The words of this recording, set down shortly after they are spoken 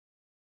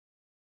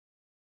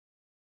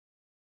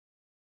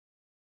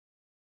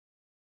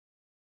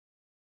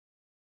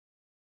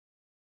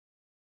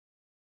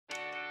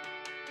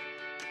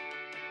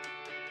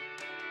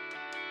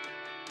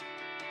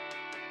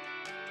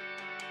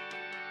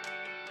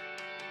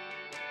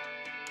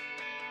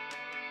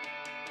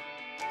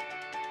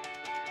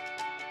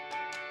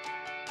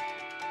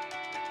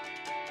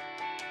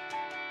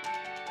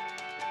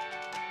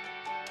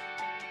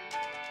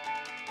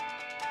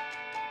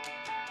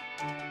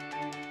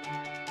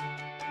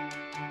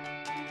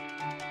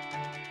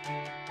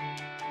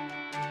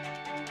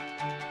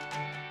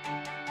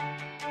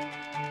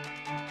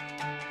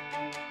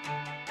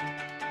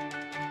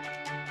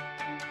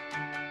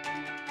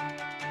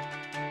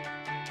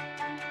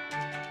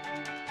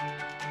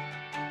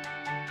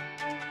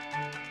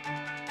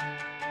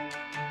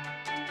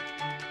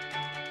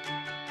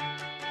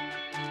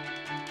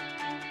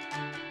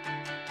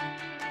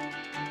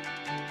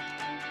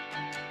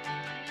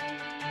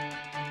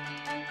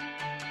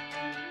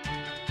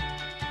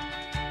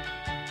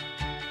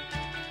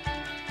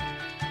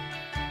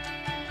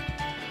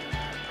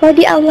For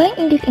the outline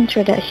in this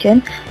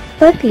introduction,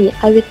 firstly,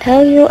 I will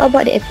tell you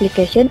about the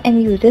application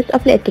and uses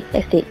of lactic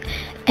acid.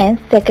 And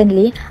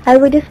secondly, I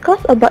will discuss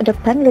about the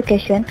plant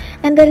location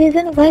and the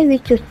reason why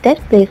we choose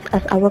that place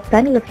as our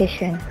plant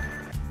location.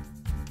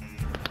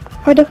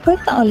 For the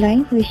first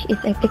outline, which is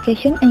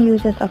application and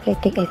uses of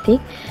lactic acid,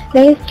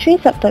 there is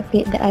 3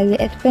 subtopics that I will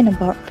explain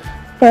about.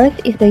 First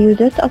is the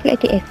uses of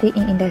lactic acid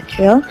in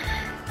industrial,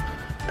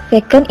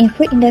 second in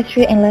food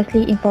industry, and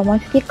lastly in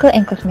pharmaceutical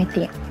and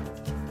cosmetic.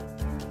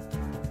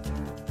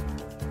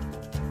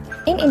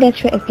 In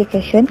industrial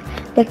application,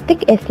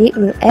 lactic acid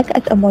will act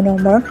as a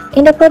monomer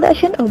in the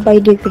production of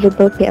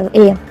biodegradable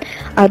PLA.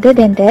 Other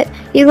than that,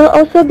 it will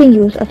also be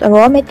used as a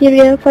raw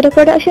material for the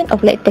production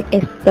of lactic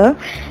ester,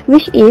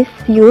 which is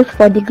used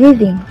for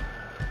degreasing.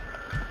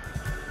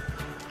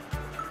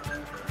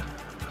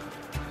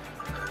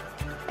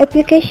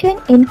 Application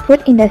in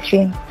food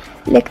industry.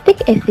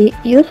 Lactic acid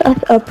used as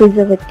a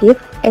preservative,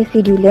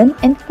 acidulant,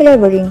 and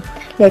flavoring.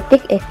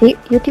 Lactic acid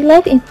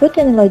utilized in food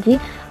technology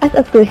as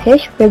a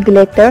pH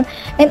regulator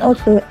and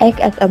also act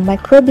as a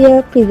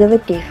microbial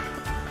preservative.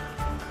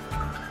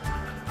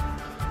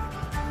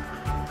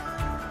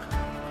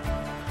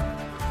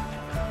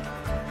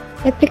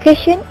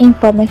 Application in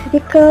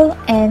pharmaceutical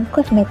and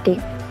cosmetic.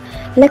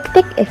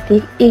 Lactic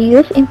acid is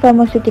used in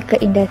pharmaceutical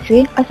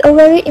industry as a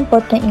very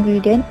important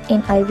ingredient in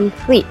IV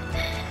fluids,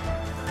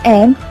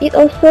 and it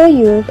also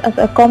used as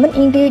a common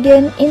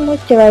ingredient in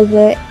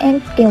moisturizer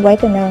and skin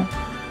whitener.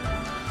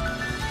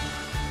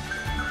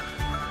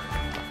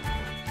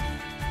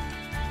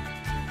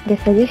 The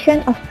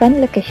solution of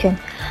plant location.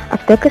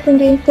 After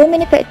considering so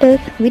many factors,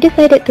 we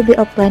decided to build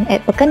a plant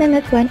at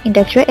Pekananas 1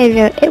 Industrial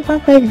Area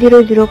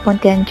 81500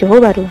 Pontian,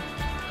 Johor Bahru.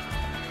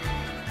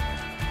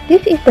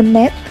 This is the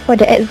map for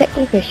the exact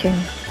location.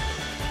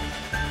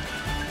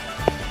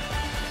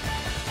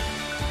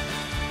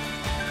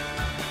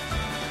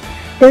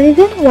 The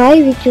reason why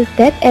we choose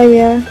that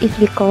area is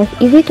because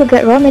easy to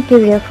get raw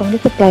material from the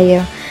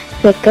supplier.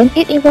 Second,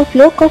 it involves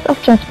low cost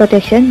of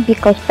transportation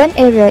because plant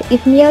area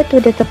is near to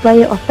the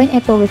supplier of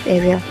pineapple waste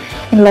area.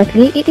 And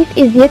lastly, it is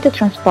easier to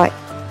transport.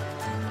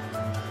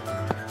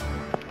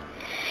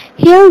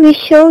 Here we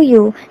show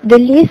you the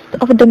list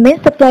of the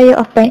main supplier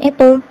of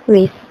pineapple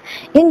waste.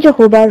 In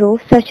Johor Bahru,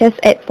 such as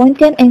at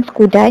Pontian and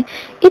Skudai,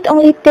 it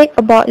only takes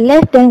about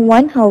less than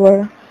 1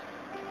 hour.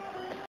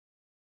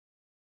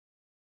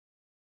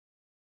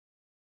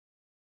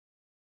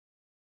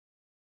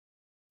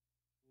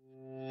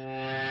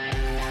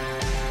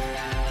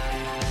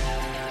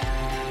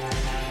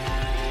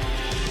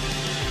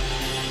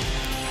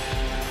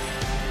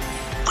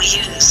 We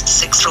used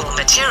 6 raw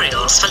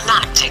materials for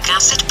lactic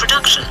acid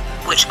production,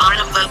 which are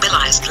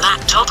immobilized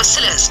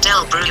Lactobacillus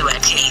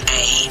delbrueckii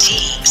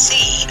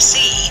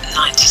ATCC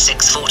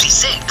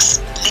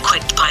 9646,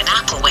 liquid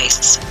pineapple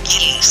wastes,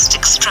 yeast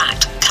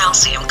extract,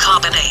 calcium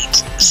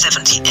carbonate,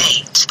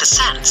 78%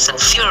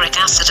 sulfuric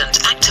acid and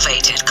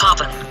activated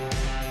carbon.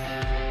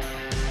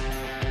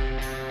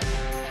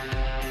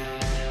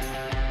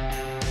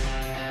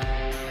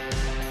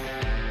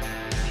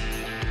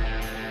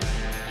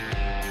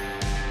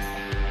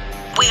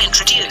 We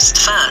introduced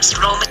first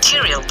raw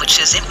material, which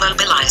is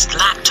immobilized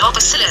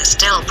Lactobacillus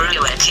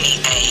delbrueckii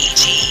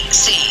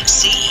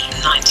ATCC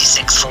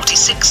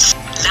 9646.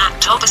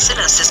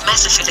 Lactobacillus is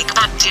mesophilic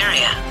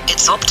bacteria.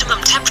 Its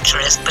optimum temperature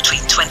is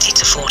between 20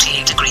 to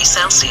 48 degrees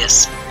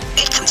Celsius.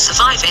 It can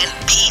survive in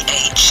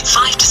pH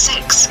 5 to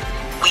 6.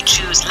 We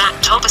choose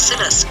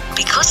Lactobacillus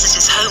because it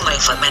is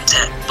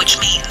homofermenter, which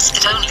means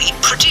it only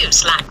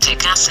produces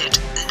lactic acid.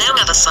 No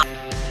other side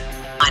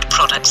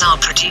products are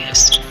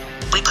produced.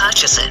 We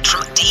purchase it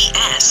from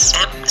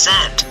DSMZ,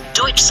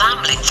 Deutsche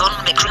Sammlung von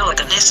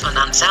Mikroorganismen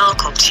und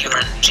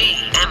Zellkulturen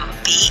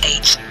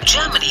GmbH,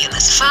 Germany. In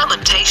this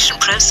fermentation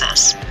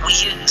process, we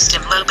used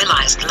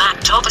immobilized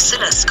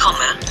Lactobacillus,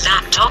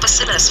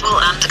 Lactobacillus will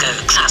undergo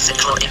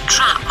classical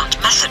entrapment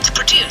method to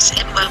produce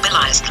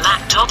immobilized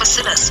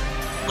Lactobacillus.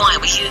 Why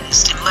we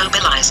used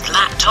immobilized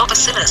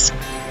Lactobacillus?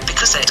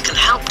 Because it can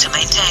help to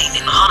maintain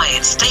in high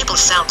and stable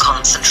cell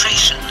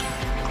concentration.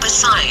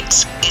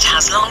 Besides, it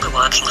has longer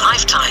working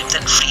lifetime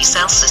than free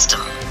cell system.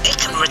 It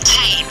can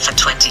retain for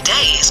 20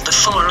 days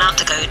before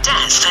undergo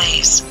death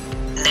phase.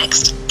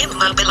 Next,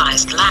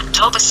 immobilized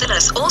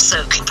Lactobacillus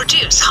also can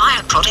produce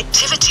higher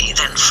productivity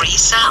than free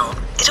cell.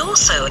 It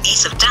also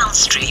ease of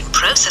downstream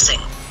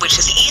processing,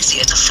 which is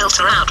easier to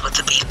filter out with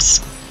the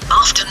beeps.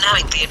 After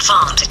knowing the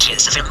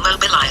advantages of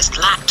immobilized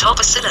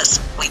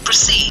Lactobacillus, we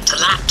proceed to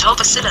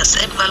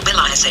Lactobacillus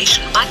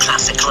immobilization by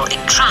classical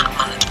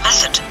entrapment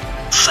method.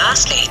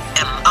 Firstly,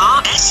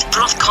 MRS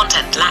broth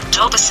content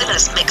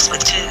Lactobacillus mixed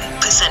with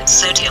 2%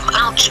 sodium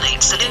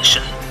alginate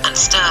solution and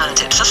stirred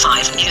it for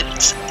 5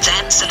 minutes.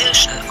 Then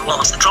solution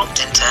was dropped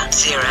into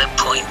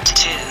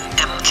 0.2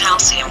 m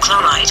calcium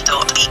chloride.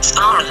 Beets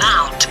are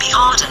allowed to be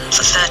hardened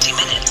for 30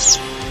 minutes.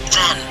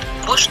 Then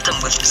washed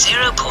them with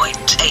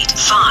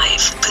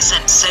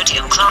 0.85%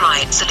 sodium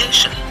chloride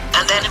solution,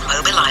 and then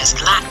immobilized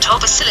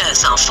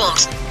Lactobacillus are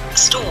formed,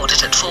 stored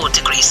it at 4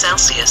 degrees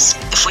Celsius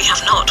if we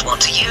have not want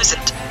to use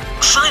it.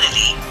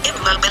 Finally,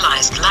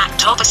 immobilized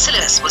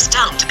lactobacillus was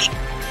done to be.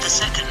 The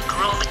second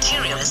raw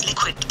material is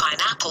liquid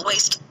pineapple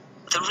waste.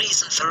 The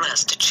reason for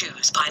us to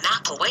choose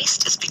pineapple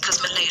waste is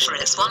because Malaysia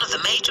is one of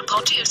the major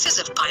producers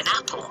of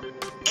pineapple.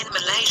 In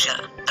Malaysia,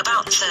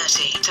 about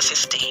 30 to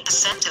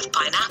 50% of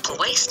pineapple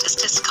waste is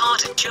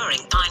discarded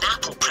during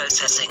pineapple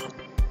processing,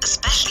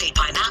 especially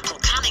pineapple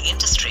canning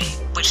industry,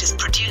 which is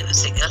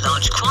producing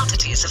large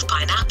quantities of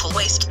pineapple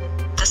waste.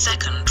 The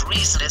second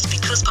reason is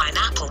because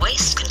pineapple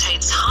waste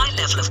contains high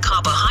level of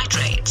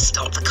carbohydrates.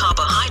 The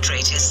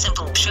carbohydrate is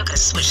simple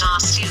sugars which are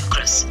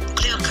sucrose,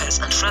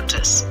 glucose and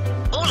fructose.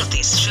 All of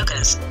these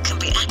sugars can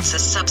be acted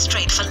as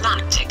substrate for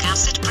lactic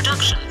acid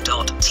production. The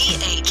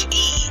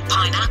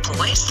pineapple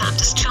waste that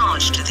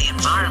discharged to the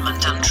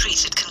environment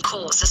untreated can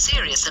cause a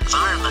serious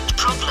environment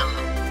problem.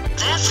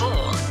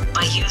 Therefore,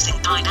 by using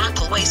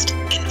pineapple waste,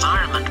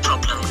 environment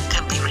problem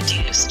can be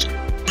reduced.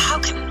 How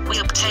can we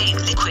obtain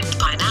liquid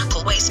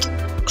pineapple waste?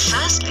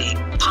 Firstly,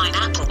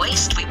 pineapple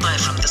waste we buy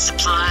from the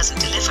suppliers and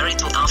deliver it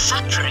to our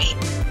factory.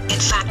 In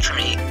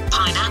factory,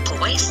 pineapple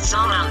wastes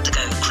are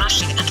undergo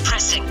crushing and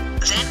pressing,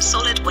 then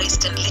solid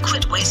waste and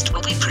liquid waste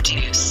will be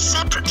produced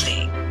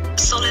separately.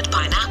 Solid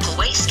pineapple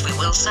waste we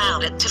will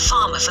sell it to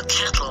farmer for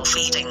cattle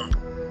feeding.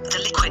 The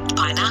liquid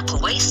pineapple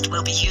waste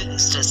will be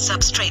used as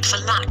substrate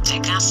for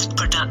lactic acid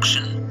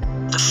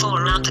production.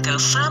 Before undergo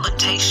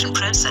fermentation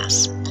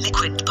process,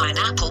 liquid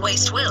pineapple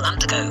waste will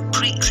undergo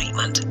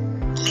pre-treatment.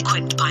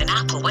 Liquid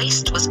pineapple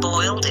waste was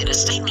boiled in a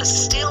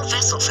stainless steel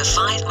vessel for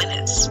 5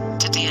 minutes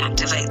to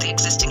deactivate the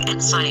existing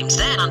enzymes,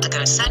 then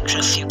undergo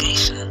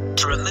centrifugation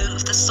to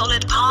remove the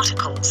solid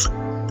particles.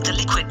 The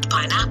liquid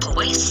pineapple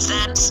waste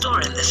then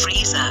store in the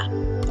freezer.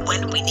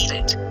 When we need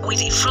it, we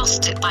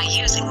defrost it by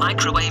using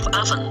microwave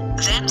oven,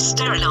 then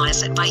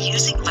sterilize it by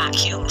using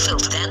vacuum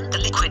filter. Then the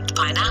liquid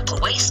pineapple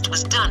waste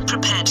was done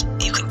prepared.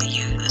 You can be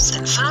used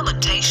in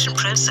fermentation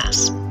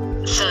process.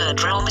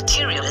 Third raw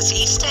material is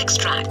yeast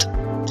extract.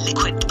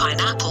 Liquid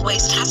pineapple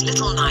waste has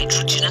little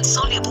nitrogen and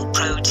soluble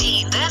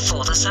protein,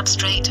 therefore the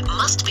substrate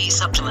must be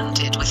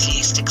supplemented with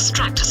yeast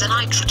extract as a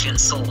nitrogen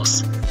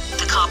source.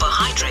 The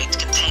carbohydrate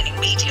containing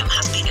medium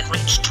has been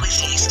enriched with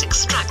yeast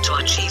extract to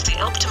achieve the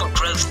optimal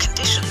growth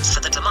conditions for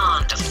the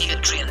demand of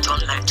nutrient on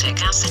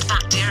lactic acid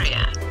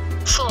bacteria.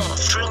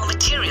 Fourth raw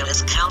material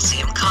is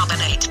calcium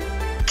carbonate.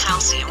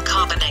 Calcium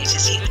carbonate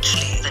is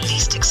usually the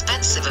least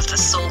expensive of the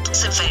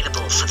salts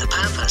available for the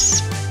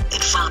purpose.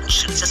 It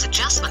functions as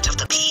adjustment of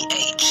the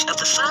pH of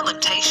the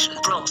fermentation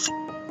broth.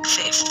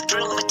 Fifth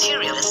raw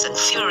material is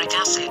sulfuric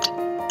acid.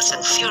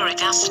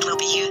 Sulfuric acid will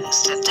be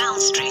used in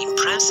downstream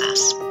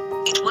process.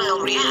 It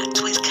will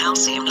react with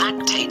calcium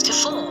lactate to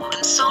form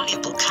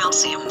insoluble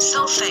calcium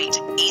sulfate,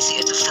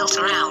 easier to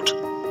filter out.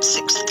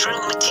 Sixth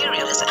raw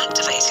material is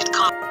activated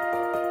carbon.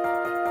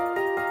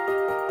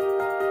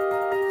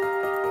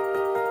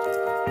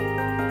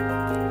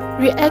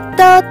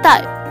 Reactor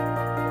type.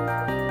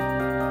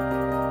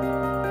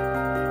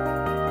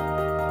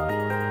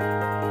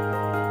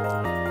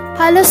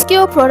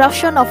 Pilot-scale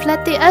production of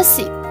lactic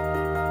acid.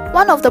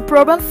 One of the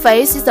problems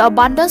faced is the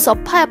abundance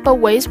of pineapple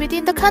waste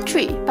within the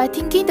country. By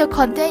thinking the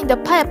content in the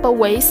pineapple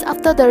waste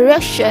after the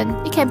reaction,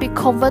 it can be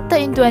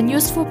converted into a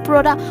useful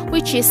product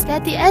which is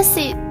lactic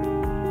acid.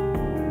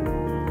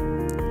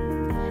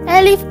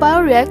 Airlift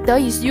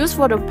bioreactor is used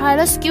for the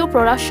pilot-scale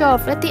production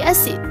of lactic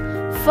acid.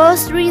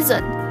 First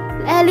reason,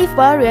 airlift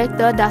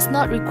bioreactor does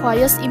not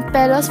require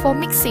impellers for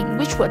mixing,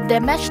 which would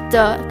damage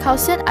the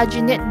calcium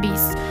arginate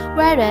base,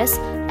 whereas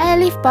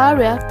airlift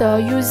bioreactor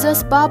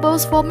uses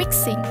bubbles for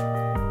mixing.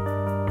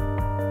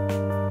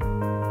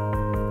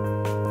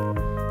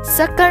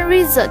 Second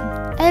reason,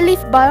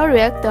 airlift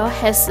bioreactor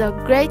has a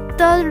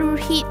greater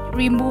heat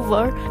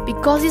removal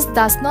because it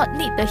does not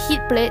need the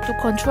heat plate to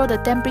control the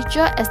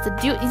temperature, as the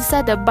duct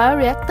inside the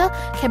bioreactor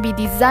can be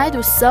designed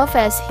to serve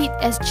as heat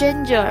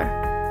exchanger.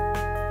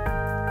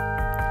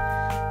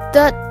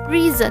 Third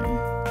reason,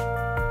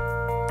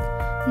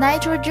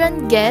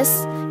 nitrogen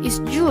gas is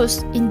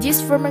used in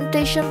this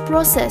fermentation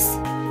process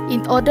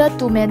in order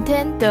to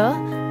maintain the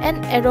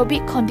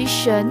anaerobic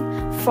condition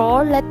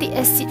for lactic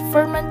acid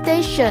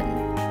fermentation.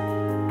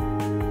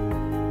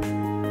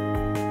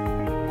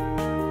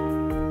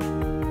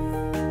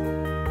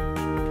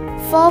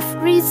 Fourth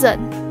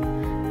reason,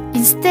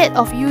 instead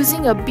of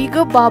using a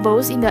bigger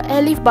bubbles in the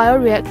airlift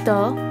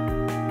bioreactor,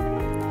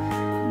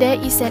 there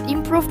is an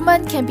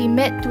improvement can be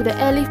made to the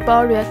airlift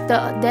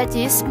bioreactor, that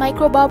is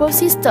microbubble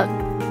system.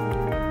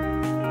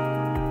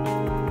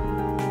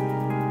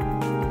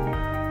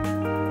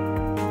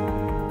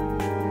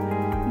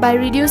 By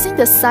reducing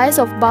the size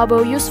of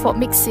bubble used for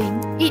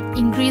mixing, it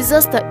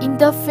increases the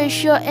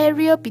interfacial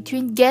area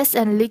between gas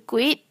and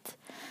liquid,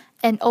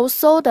 and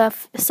also the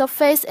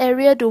surface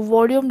area to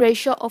volume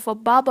ratio of a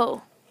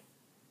bubble.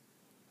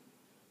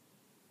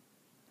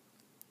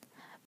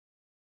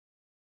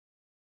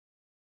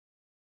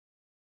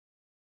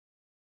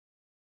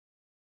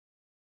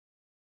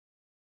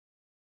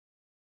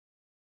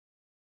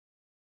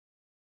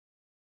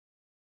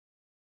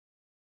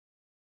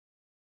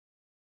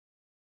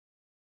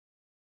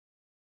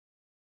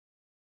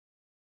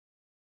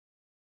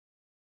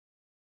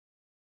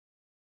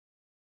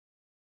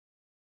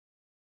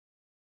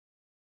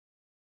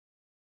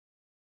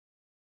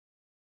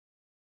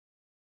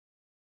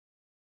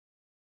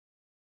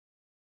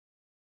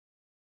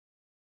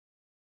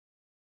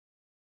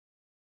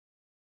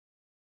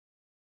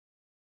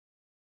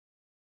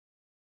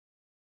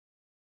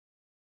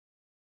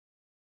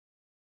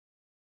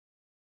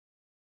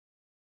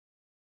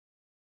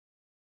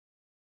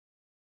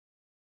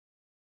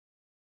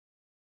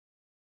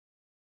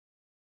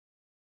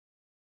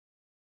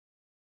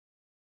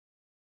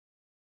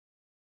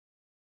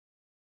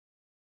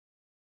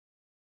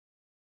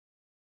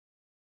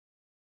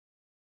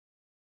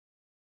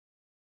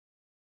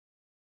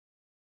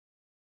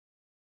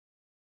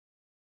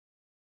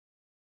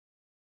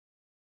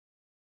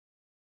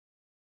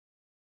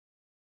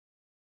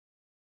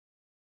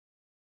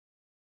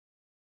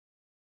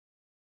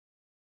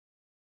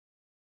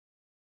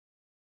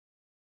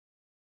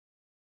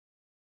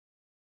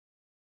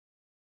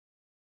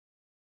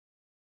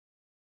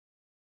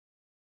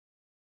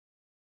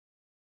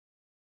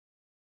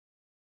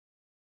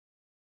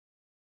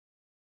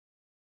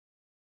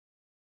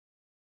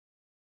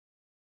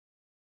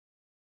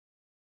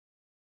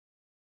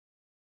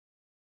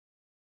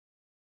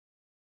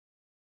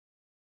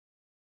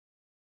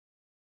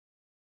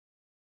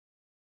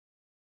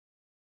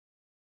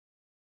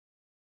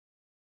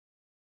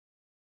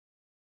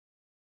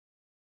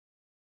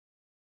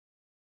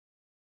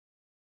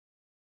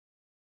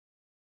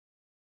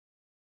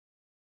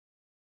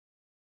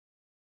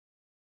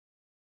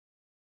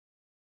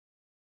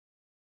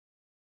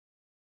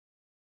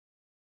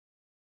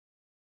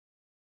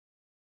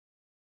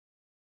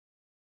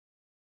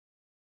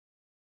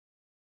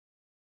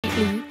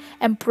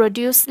 and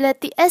produce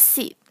lactic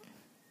acid.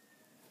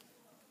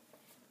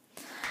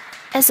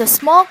 As a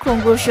small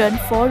conclusion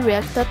for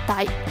reactor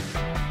type,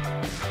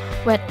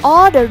 when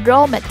all the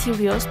raw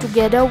materials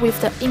together with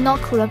the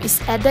inoculum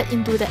is added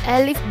into the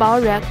air-lift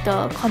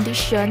bioreactor,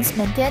 conditions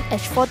maintained at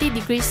 40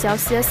 degrees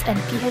Celsius and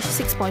pH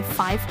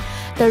 6.5,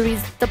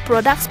 the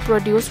products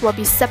produced will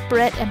be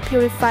separated and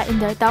purified in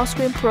the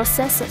downstream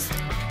processes.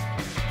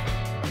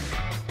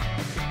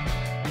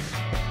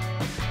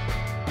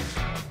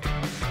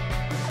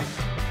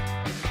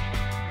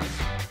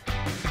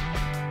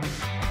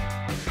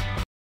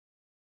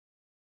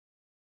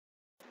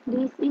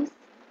 This is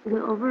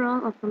the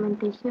overall of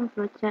fermentation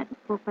flowchart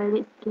for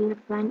pilot scale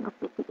plant of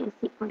lactic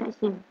acid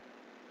production.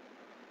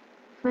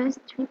 First,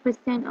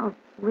 3% of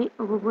weight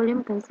over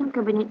volume calcium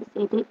carbonate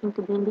is added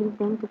into blending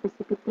tank to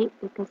precipitate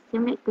the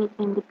calcium lactate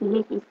and the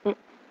pH is at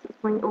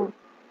 6.0.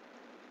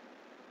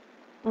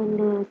 And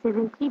the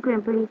 70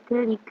 gram per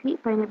liter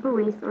liquid pineapple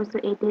waste also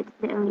added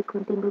that only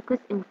contain glucose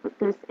and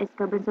fructose as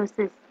carbon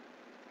sources.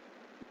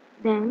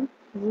 Then,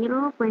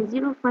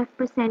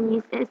 0.05%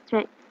 yeast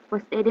extract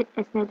was added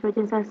as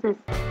nitrogen sources.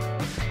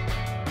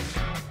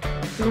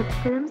 The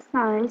film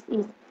size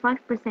is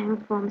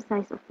 5% from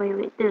size of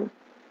bioreactor.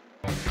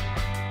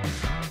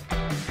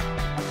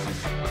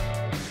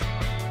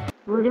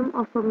 Volume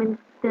of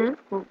fermenter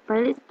for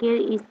pilot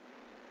scale is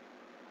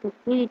 30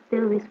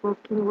 liter with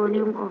working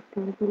volume of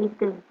 20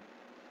 liter.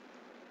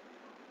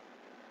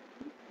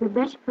 The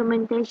batch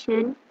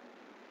fermentation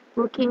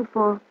working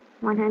for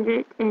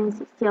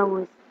 160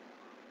 hours.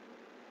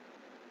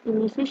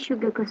 Initial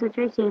sugar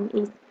concentration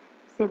is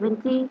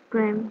 70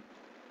 gram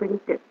per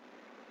liter.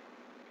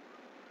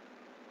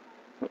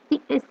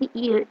 Lactic acid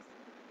yield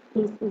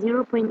is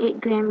 0.8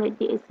 gram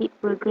lactic acid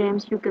per gram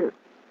sugar.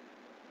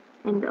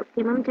 And the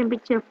optimum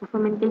temperature for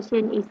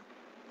fermentation is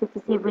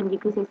 37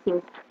 degrees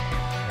Celsius.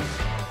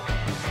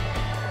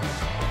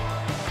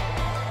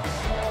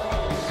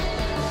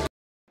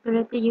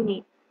 Separator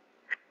unit.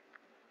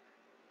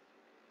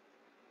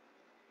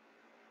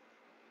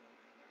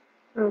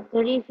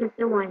 Rotary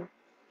filter 1.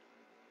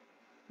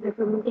 The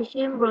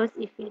fermentation broth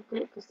is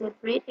filtered to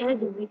separate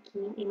L-debris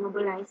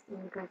immobilized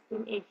in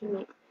calcium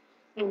arginate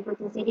and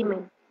protein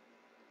sediment.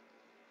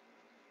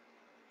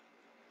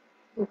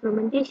 The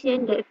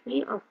fermentation that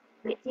free of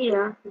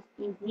bacteria is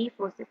easy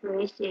for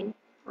separation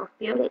of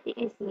pure lactic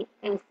acid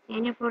as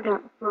any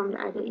product from the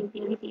other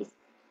impurities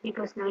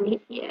because no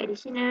need the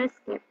additional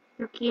step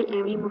to kill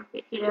and remove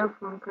bacteria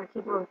from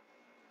culture broth.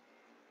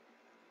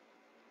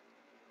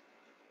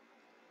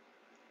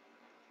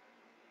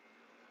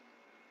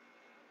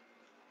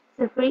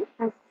 Sulfuric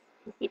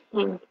acid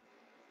tank.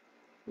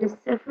 The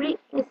sulfuric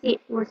acid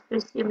was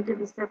presumed to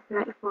be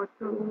supplied for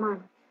 2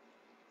 months.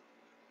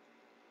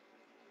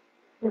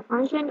 The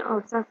function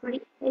of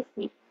sulfuric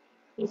acid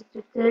is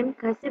to turn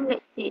calcium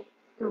lactate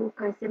to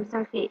calcium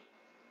sulfate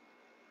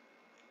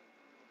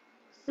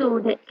so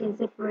that can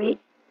separate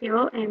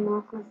pure and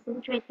more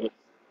concentrated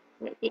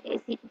lactic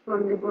acid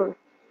from the broth.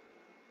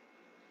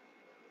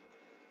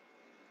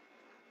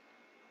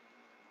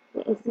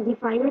 The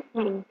acidifier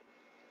tank.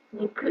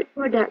 The crude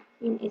product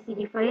in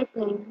acidifier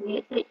tank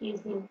reacted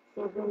using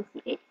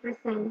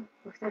 78%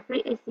 of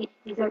sulfuric acid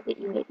resulted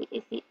in lactic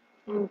acid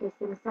and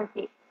calcium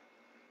sulfate.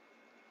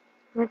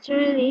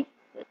 Naturally,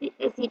 lactic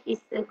acid is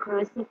a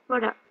corrosive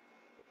product.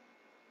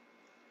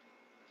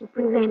 To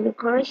prevent the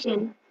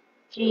corrosion,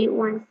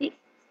 316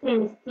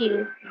 stainless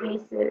steel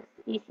vessels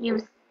is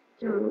used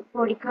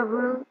for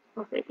recovery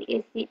of lactic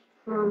acid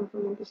from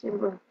fermentation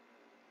broth.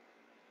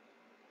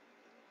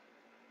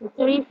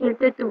 Rotary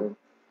filter 2.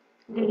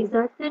 The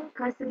resultant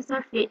calcium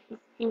sulfate is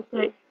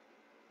filtered.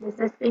 The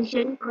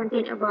suspension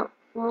contains about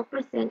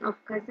 4% of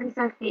calcium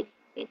sulfate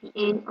at the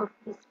end of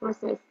this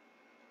process.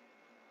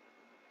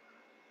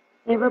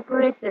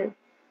 Evaporator.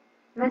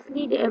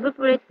 Lastly, the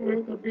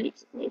evaporator, the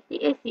bleached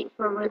lactic acid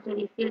from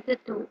rotary filter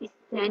 2 is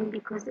then be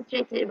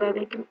concentrated by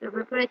vacuum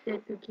evaporator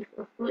to give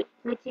a food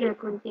material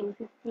containing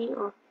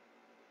 50%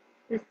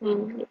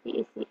 lactic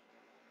acid.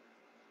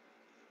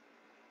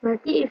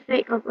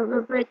 Multi-effect of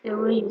evaporator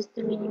were used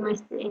to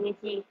minimize the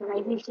energy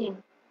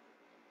utilization.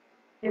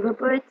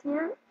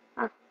 Evaporators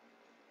are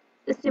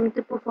assumed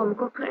to perform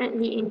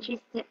concurrently in 3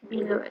 steps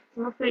below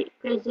atmospheric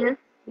pressure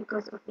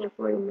because of their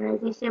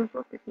polymerization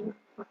property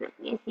of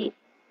lactic acid.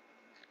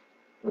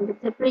 And the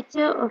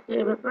temperature of the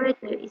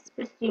evaporator is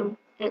presumed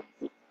at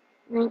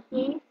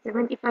 90,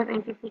 75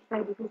 and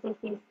 55 degrees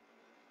Celsius.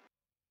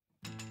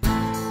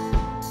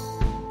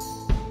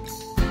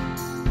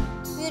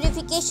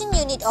 Purification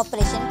unit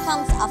operation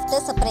comes after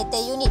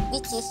separator unit,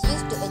 which is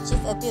used to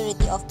achieve a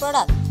purity of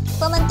product.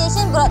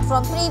 Fermentation brought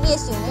from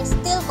previous units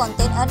still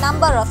contain a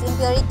number of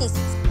impurities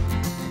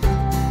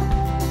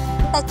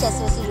such as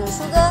residual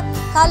sugar,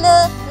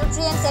 color,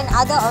 nutrients and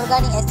other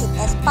organic acid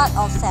as part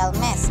of cell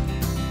mass.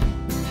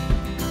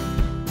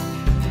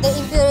 The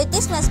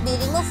impurities must be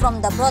removed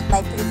from the broth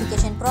by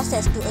purification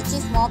process to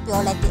achieve more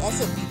pure lactic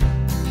acid.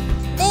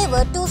 There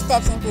were 2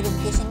 steps in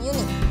purification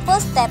unit.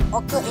 First step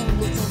occur in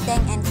bleaching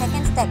tank and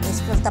second step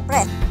is filter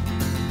press.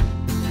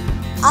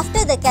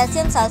 After the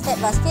calcium sulfate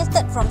was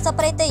filtered from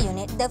separator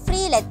unit, the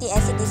free lactic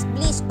acid is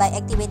bleached by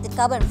activated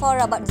carbon for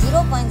about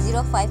 0.05%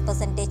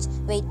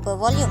 weight per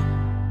volume.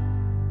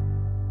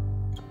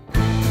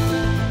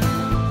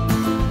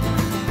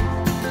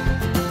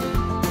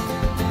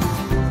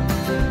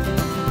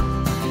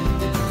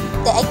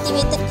 The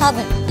activated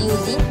carbon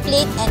using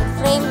plate and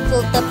frame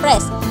filter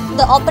press.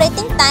 The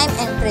operating time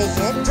and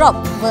pressure drop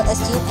were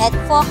assumed at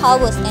 4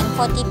 hours and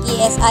 40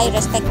 psi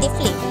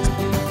respectively.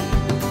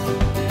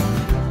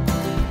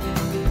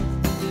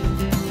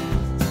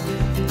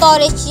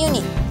 Storage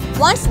unit.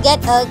 Once get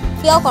a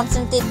pure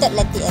concentrated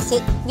lactic acid,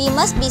 we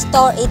must be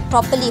store it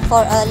properly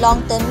for a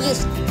long-term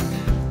use.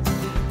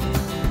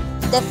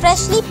 The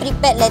freshly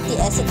prepared lactic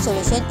acid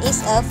solution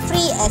is a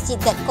free acid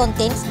that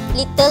contains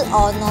little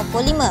or no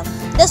polymer.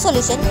 The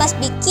solution must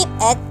be kept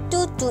at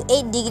 2 to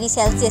 8 degrees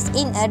Celsius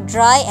in a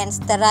dry and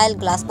sterile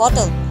glass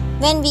bottle.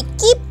 When we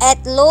keep at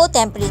low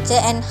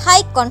temperature and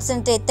high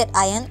concentrated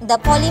ion, the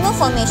polymer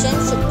formation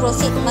should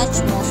proceed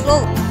much more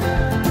slow.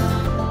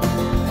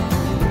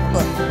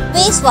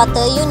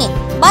 Wastewater unit.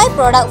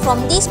 Byproduct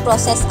from this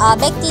process are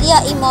bacteria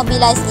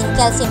immobilized in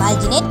calcium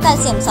alginate,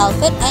 calcium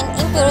sulfate and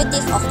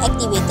impurities of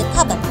activated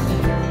carbon.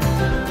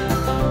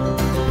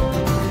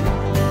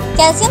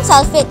 Calcium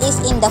sulfate is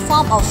in the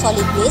form of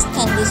solid waste,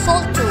 can be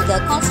sold to the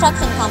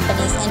construction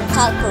companies and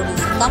child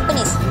producing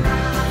companies.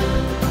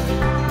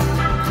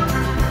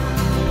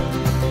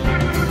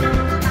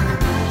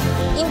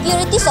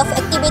 Impurities of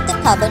activated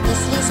carbon is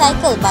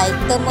recycled by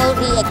thermal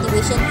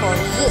reactivation for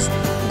reuse.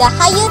 The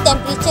higher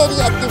temperature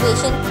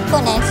reactivation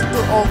components to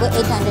over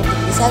 800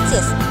 degrees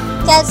Celsius.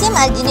 Calcium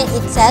alginate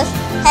itself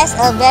has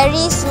a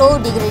very slow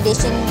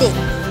degradation rate.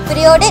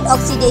 Periodic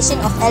oxidation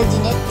of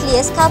alginate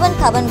clears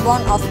carbon-carbon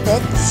bond of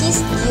the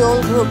cis-diol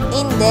group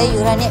in the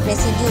uranate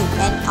residue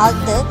and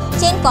alter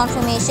chain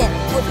conformation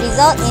would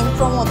result in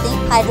promoting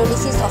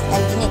hydrolysis of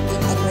alginate in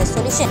aqueous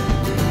solution.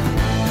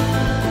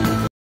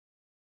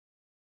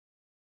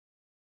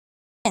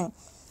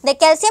 The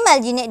calcium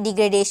alginate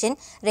degradation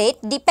rate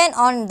depends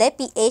on the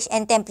pH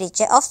and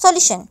temperature of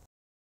solution.